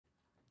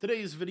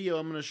Today's video,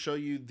 I'm going to show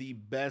you the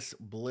best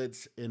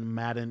blitz in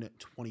Madden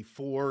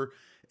 24.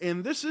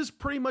 And this is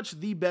pretty much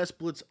the best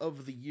blitz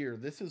of the year.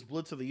 This is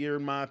blitz of the year,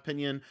 in my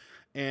opinion.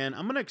 And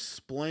I'm going to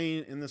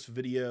explain in this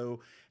video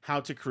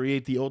how to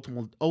create the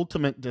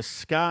ultimate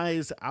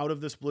disguise out of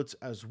this blitz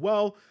as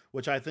well,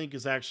 which I think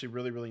is actually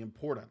really, really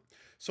important.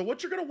 So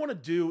what you're going to want to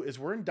do is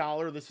we're in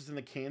dollar. This is in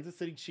the Kansas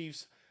City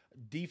Chiefs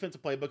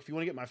defensive playbook. If you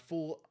want to get my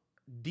full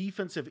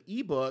defensive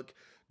ebook,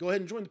 go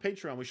ahead and join the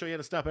Patreon. We show you how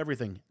to stop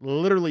everything,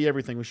 literally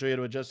everything. We show you how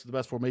to adjust to the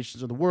best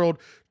formations in the world,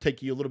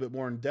 take you a little bit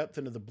more in depth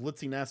into the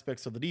blitzing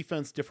aspects of the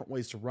defense, different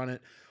ways to run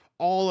it.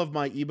 All of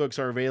my ebooks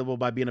are available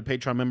by being a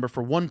Patreon member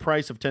for one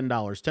price of $10.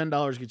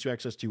 $10 gets you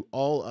access to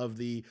all of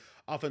the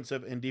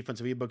offensive and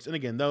defensive ebooks. And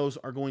again, those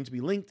are going to be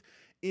linked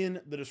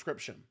in the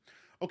description.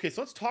 Okay,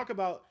 so let's talk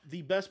about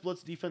the best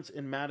blitz defense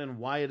in Madden,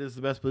 why it is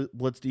the best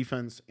blitz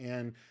defense,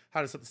 and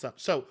how to set this up.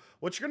 So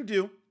what you're going to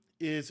do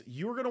is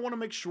you're going to want to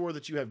make sure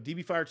that you have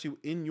DB Fire 2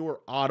 in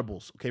your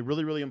audibles. Okay,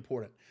 really, really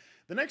important.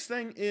 The next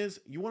thing is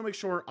you want to make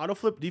sure auto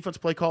flip defense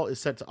play call is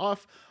set to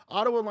off,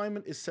 auto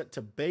alignment is set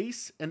to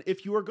base, and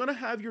if you are going to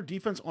have your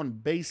defense on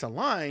base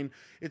align,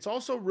 it's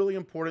also really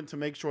important to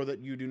make sure that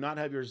you do not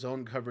have your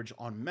zone coverage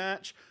on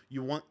match.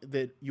 You want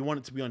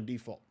it to be on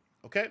default.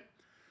 Okay.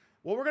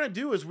 What we're going to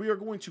do is we are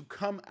going to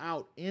come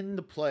out in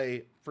the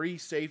play free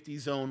safety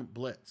zone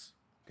blitz.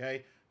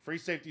 Okay, free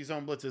safety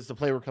zone blitz is the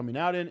play we're coming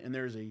out in, and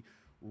there's a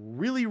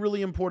really,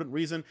 really important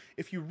reason.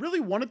 If you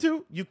really wanted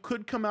to, you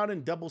could come out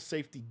in double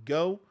safety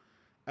go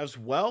as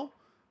well.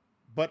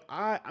 But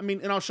I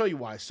mean, and I'll show you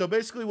why. So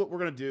basically what we're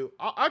going to do,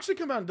 I'll actually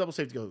come out in double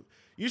safety go.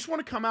 You just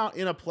want to come out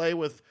in a play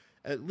with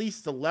at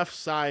least the left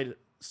side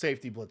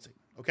safety blitzing.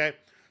 Okay.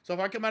 So if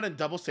I come out in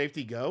double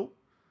safety go,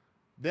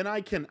 then I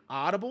can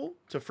audible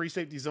to free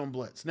safety zone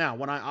blitz. Now,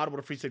 when I audible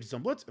to free safety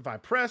zone blitz, if I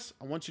press,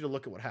 I want you to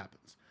look at what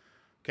happens.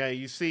 Okay,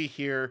 you see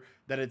here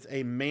that it's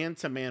a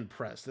man-to-man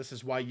press. This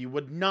is why you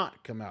would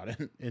not come out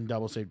in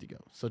double safety go.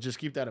 So just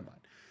keep that in mind.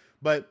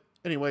 But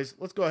anyways,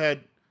 let's go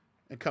ahead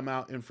and come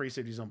out in free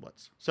safety zone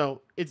blitz.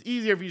 So it's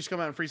easier if you just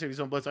come out in free safety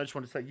zone blitz. I just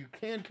want to say you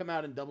can come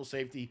out in double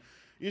safety.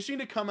 You just need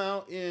to come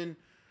out in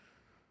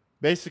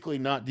basically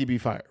not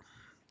DB Fire.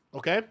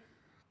 Okay?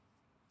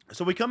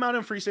 So we come out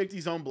in free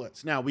safety zone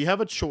blitz. Now, we have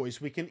a choice.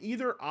 We can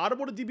either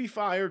audible to DB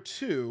Fire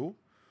 2,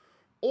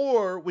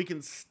 or we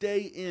can stay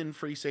in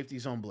free safety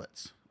zone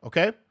blitz.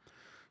 Okay?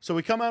 So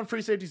we come out in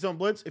free safety zone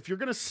blitz. If you're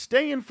going to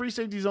stay in free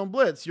safety zone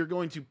blitz, you're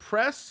going to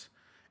press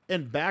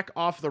and back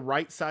off the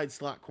right side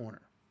slot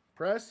corner.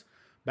 Press,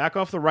 back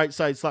off the right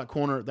side slot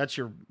corner. That's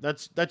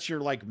your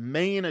like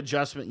main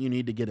adjustment you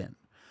need to get in.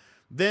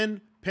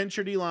 Then pinch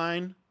your D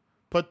line,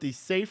 put the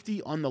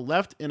safety on the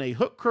left in a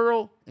hook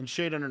curl and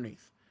shade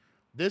underneath.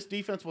 This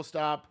defense will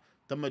stop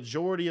the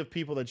majority of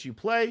people that you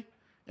play,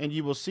 and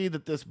you will see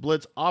that this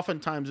blitz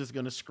oftentimes is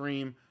going to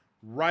scream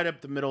right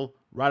up the middle,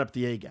 right up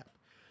the A-gap.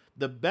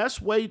 The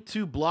best way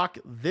to block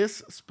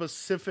this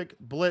specific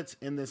blitz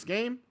in this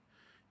game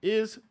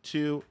is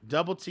to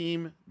double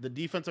team the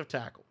defensive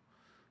tackle.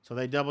 So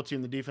they double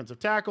team the defensive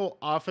tackle.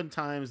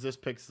 Oftentimes this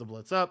picks the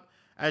blitz up,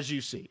 as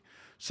you see.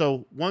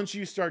 So once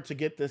you start to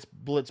get this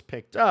blitz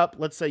picked up,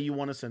 let's say you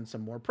want to send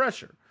some more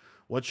pressure.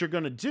 What you're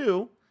going to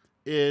do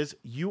is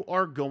you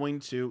are going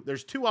to,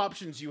 there's two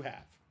options you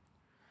have.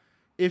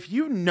 If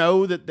you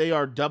know that they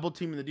are double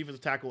teaming the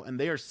defensive tackle and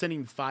they are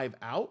sending 5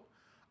 out,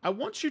 I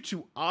want you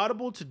to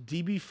audible to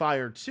DB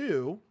Fire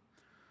 2,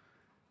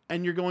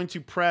 and you're going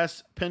to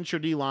press pinch your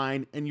D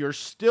line, and you're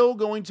still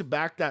going to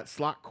back that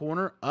slot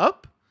corner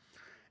up,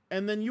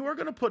 and then you are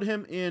going to put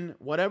him in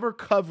whatever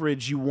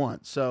coverage you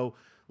want. So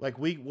like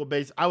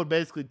I would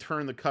basically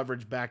turn the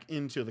coverage back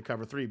into the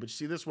cover 3, but you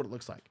see this is what it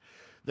looks like.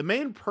 The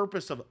main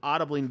purpose of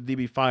audibling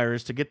DB Fire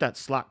is to get that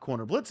slot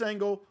corner blitz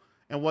angle,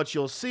 and what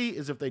you'll see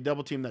is if they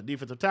double team that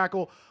defensive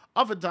tackle,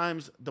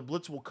 oftentimes the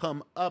blitz will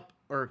come up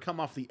or come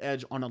off the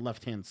edge on the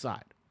left-hand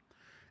side.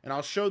 And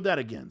I'll show that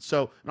again.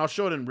 So, and I'll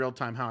show it in real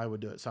time how I would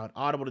do it. So I'd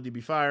audible to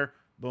DB Fire,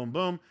 boom,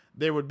 boom.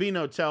 There would be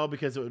no tell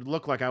because it would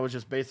look like I was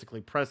just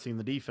basically pressing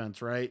the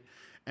defense, right?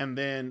 And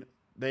then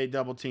they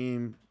double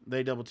team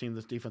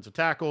this defensive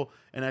tackle.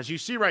 And as you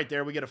see right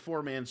there, we get a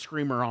 4-man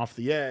screamer off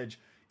the edge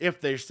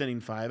if they're sending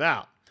 5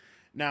 out.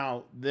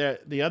 Now,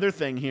 the other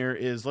thing here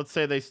is, let's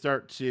say they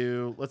start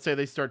to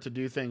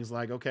do things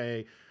like,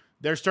 okay,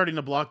 they're starting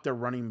to block their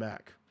running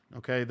back.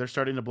 Okay, they're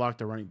starting to block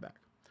their running back.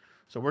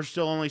 So we're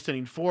still only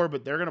sending 4,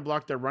 but they're going to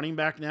block their running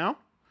back now,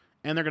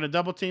 and they're going to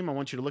double team. I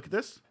want you to look at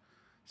this.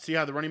 See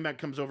how the running back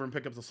comes over and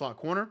pick up the slot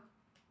corner?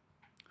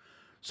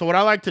 So what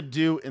I like to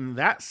do in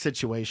that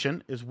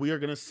situation is we are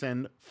going to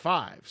send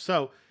 5.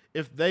 So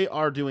if they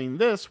are doing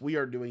this, we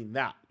are doing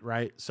that,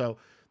 right? So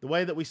the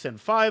way that we send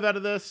 5 out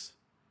of this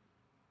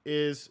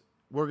is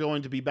we're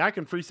going to be back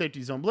in free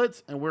safety zone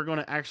blitz, and we're going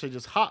to actually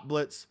just hot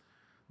blitz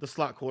the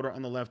slot corner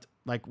on the left,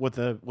 like with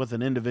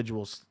an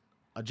individual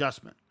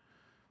adjustment.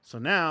 So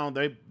now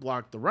they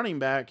block the running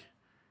back,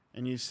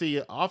 and you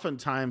see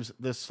oftentimes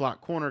this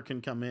slot corner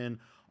can come in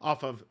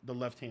off of the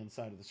left-hand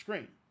side of the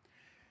screen.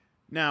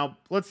 Now,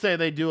 let's say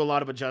they do a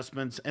lot of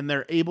adjustments and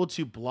they're able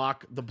to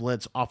block the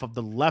blitz off of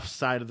the left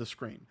side of the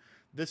screen.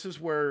 This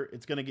is where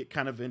it's going to get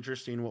kind of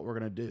interesting what we're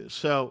going to do.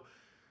 So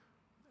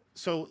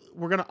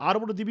we're going to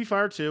audible to DB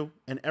Fire 2,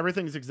 and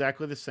everything's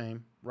exactly the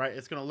same, right?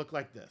 It's going to look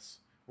like this.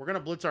 We're going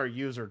to blitz our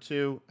user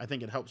too. I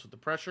think it helps with the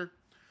pressure.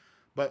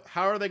 But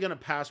how are they going to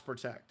pass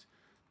protect?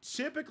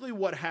 Typically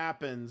what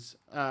happens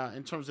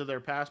in terms of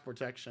their pass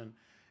protection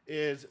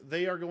is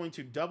they are going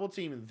to double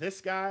team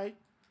this guy,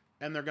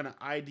 and they're going to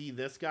ID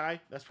this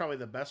guy. That's probably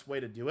the best way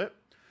to do it.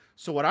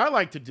 So what I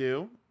like to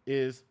do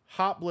is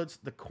hot blitz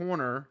the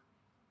corner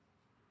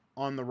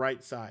on the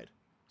right side.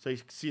 So you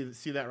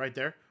see that right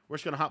there? We're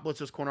just going to hot blitz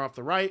this corner off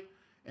the right.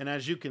 And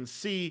as you can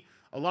see,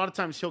 a lot of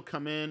times he'll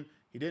come in.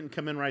 He didn't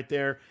come in right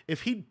there.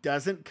 If he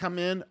doesn't come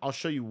in, I'll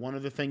show you one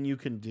other thing you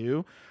can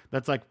do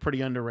that's like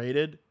pretty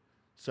underrated.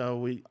 So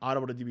we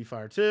audible to DB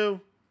Fire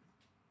 2.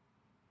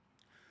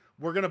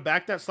 We're going to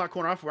back that slot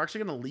corner off. We're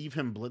actually going to leave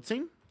him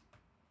blitzing.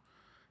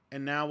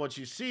 And now what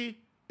you see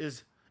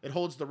is it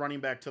holds the running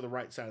back to the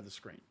right side of the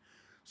screen.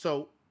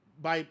 So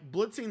by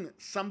blitzing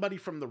somebody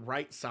from the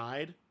right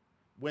side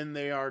when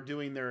they are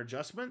doing their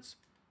adjustments,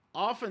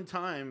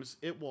 oftentimes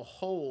it will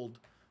hold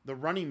the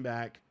running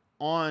back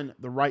on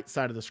the right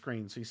side of the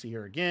screen. So you see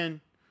here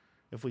again,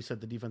 if we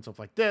set the defense up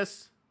like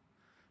this.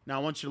 Now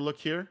I want you to look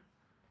here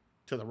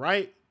to the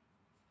right.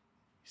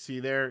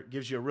 See there,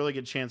 gives you a really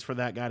good chance for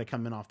that guy to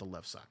come in off the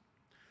left side.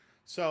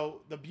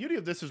 So the beauty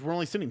of this is we're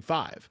only sitting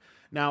 5.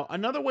 Now,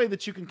 another way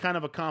that you can kind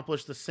of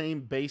accomplish the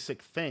same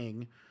basic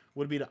thing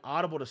would be to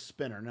audible to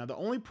spinner. Now, the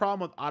only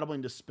problem with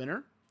audibling to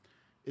spinner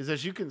is,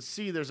 as you can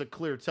see, there's a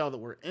clear tell that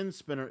we're in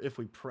spinner if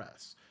we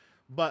press.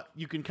 But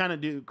you can kind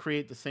of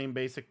create the same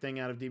basic thing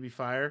out of DB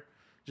Fire.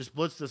 Just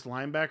blitz this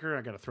linebacker.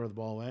 I got to throw the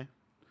ball away.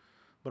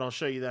 But I'll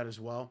show you that as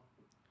well.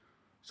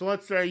 So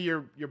let's say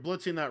you're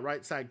blitzing that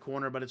right side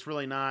corner, but it's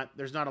really not.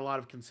 There's not a lot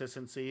of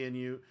consistency, and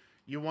you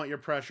want your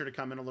pressure to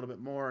come in a little bit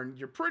more, and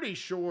you're pretty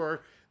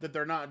sure that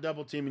they're not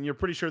double teaming. You're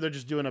pretty sure they're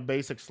just doing a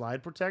basic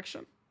slide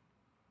protection.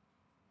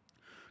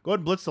 Go ahead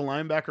and blitz the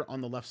linebacker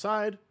on the left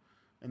side,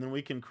 and then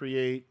we can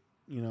create,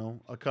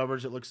 a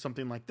coverage that looks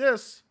something like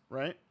this,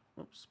 right?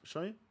 Oops, I'll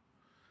show you.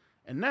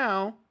 And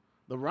now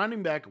the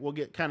running back will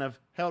get kind of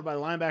held by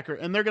the linebacker,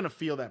 and they're going to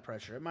feel that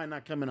pressure. It might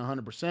not come in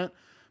 100%,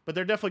 but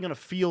they're definitely going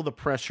to feel the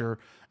pressure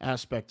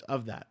aspect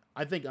of that.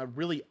 I think a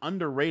really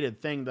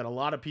underrated thing that a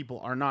lot of people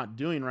are not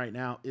doing right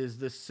now is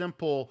this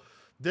simple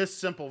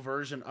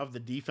version of the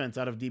defense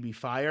out of DB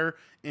Fire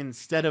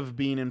instead of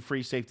being in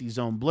free safety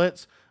zone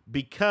blitz,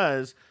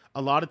 because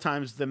a lot of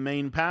times the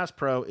main pass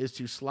pro is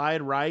to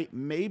slide right,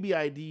 maybe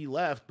ID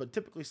left, but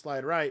typically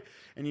slide right.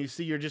 And you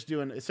see you're just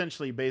doing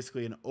essentially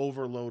basically an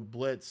overload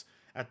blitz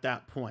at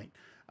that point.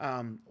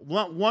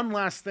 One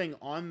last thing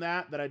on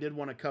that I did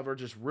want to cover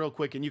just real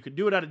quick, and you could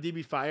do it out of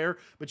DB Fire,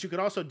 but you could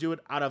also do it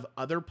out of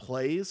other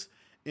plays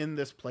in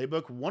this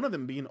playbook. One of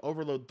them being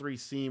overload 3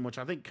 seam, which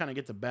I think kind of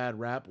gets a bad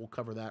rap. We'll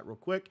cover that real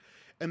quick.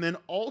 And then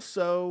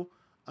also,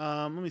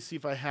 let me see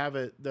if I have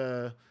it,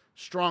 the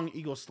strong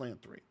eagle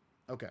slant 3.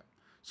 Okay.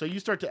 So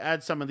you start to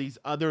add some of these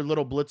other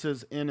little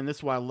blitzes in, and this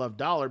is why I love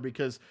dollar,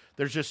 because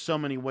there's just so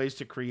many ways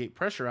to create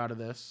pressure out of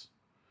this.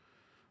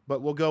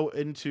 But we'll go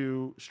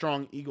into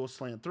strong eagle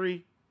slant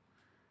 3.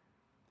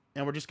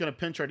 And we're just going to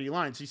pinch our D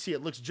line. So you see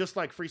it looks just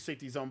like free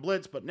safety zone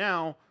blitz, but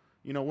now,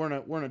 we're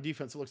in a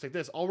defense that looks like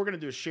this. All we're going to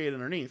do is shade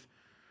underneath.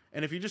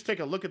 And if you just take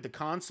a look at the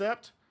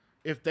concept,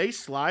 if they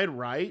slide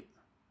right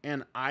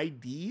and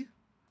ID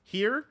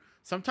here,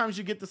 sometimes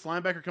you get this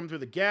linebacker come through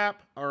the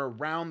gap or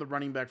around the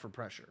running back for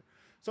pressure.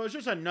 So it's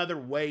just another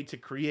way to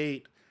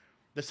create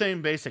the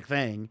same basic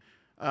thing,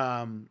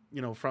 from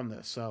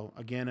this. So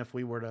again, if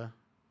we're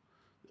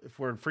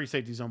in free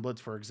safety zone blitz,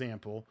 for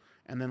example,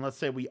 and then let's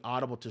say we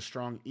audible to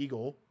strong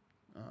eagle,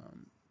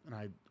 and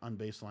I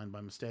unbaselined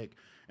by mistake,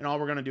 and all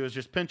we're going to do is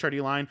just pinch our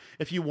D-line.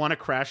 If you want to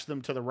crash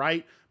them to the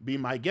right, be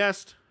my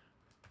guest.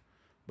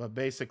 But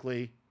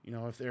basically,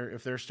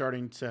 if they're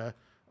starting to,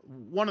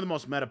 one of the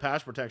most meta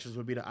pass protections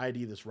would be to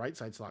ID this right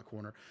side slot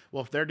corner.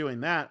 Well, if they're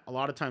doing that, a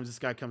lot of times this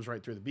guy comes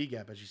right through the B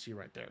gap, as you see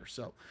right there.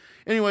 So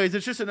anyways,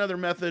 it's just another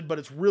method, but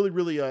it's really,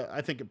 really,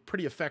 I think,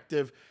 pretty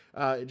effective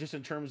just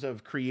in terms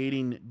of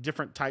creating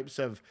different types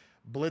of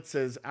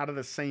blitzes out of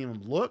the same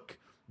look,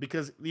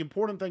 because the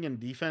important thing in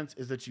defense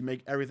is that you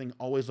make everything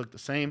always look the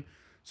same.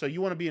 So you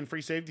want to be in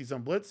free safety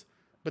zone blitz,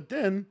 but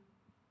then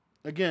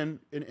again,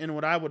 and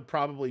what I would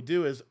probably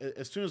do is,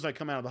 as soon as I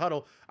come out of the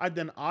huddle, I'd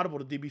then audible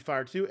to DB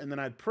Fire 2, and then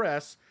I'd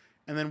press,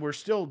 and then we're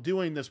still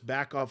doing this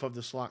back off of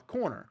the slot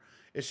corner.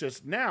 It's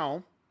just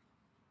now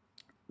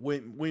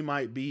we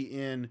might be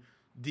in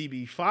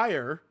DB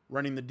Fire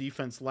running the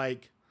defense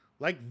like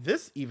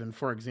this even,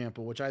 for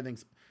example, which I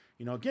think's,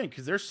 again,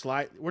 because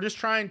we're just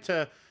trying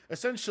to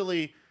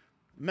essentially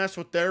mess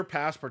with their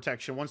pass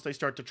protection once they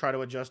start to try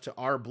to adjust to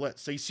our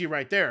blitz. So you see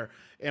right there,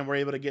 and we're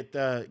able to get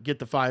the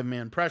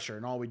 5-man pressure,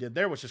 and all we did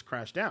there was just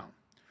crash down.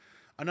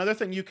 Another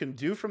thing you can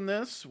do from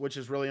this, which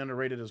is really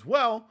underrated as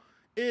well,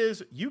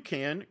 is you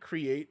can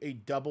create a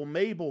double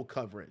Mabel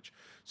coverage.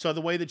 So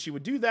the way that you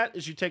would do that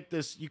is you take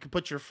this, you can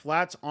put your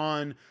flats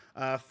on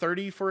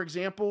 30, for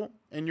example,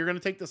 and you're going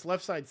to take this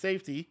left side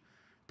safety,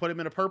 put him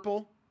in a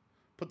purple,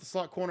 put the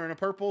slot corner in a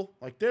purple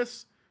like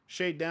this,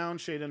 shade down,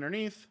 shade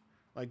underneath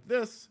like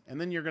this, and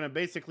then you're going to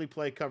basically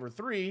play cover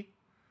 3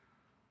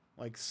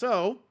 like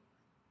so.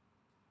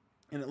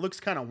 And it looks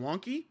kind of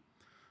wonky,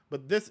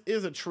 but this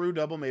is a true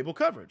double Mabel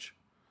coverage.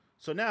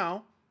 So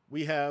now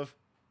we have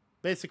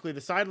basically the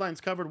sidelines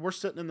covered. We're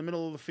sitting in the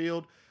middle of the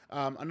field.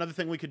 Another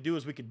thing we could do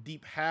is we could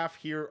deep half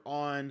here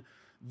on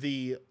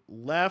the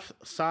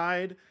left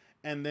side,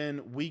 and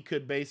then we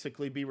could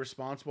basically be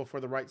responsible for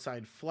the right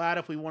side flat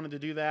if we wanted to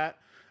do that.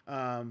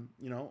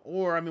 You know,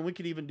 or I mean, we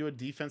could even do a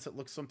defense that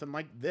looks something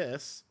like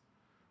this,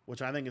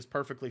 which I think is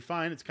perfectly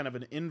fine. It's kind of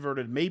an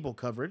inverted Mabel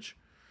coverage,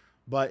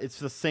 but it's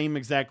the same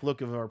exact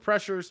look of our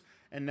pressures,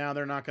 and now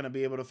they're not going to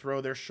be able to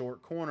throw their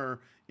short corner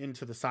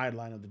into the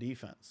sideline of the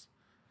defense.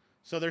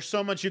 So there's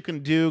so much you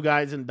can do,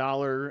 guys, in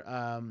dollar,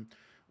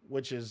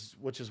 which is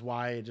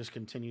why it just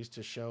continues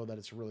to show that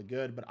it's really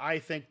good. But I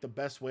think the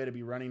best way to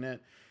be running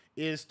it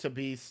is to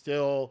be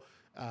still,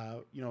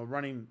 you know,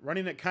 running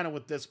it kind of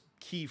with this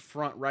key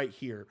front right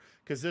here,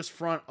 because this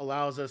front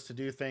allows us to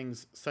do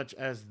things such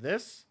as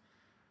this,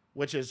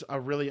 which is a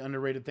really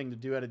underrated thing to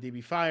do at a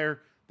DB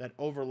Fire that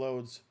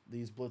overloads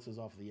these blitzes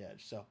off the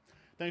edge. So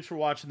thanks for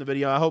watching the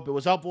video. I hope it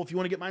was helpful. If you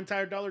want to get my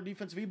entire dollar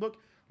defensive ebook,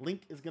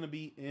 link is going to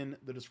be in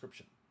the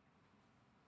description.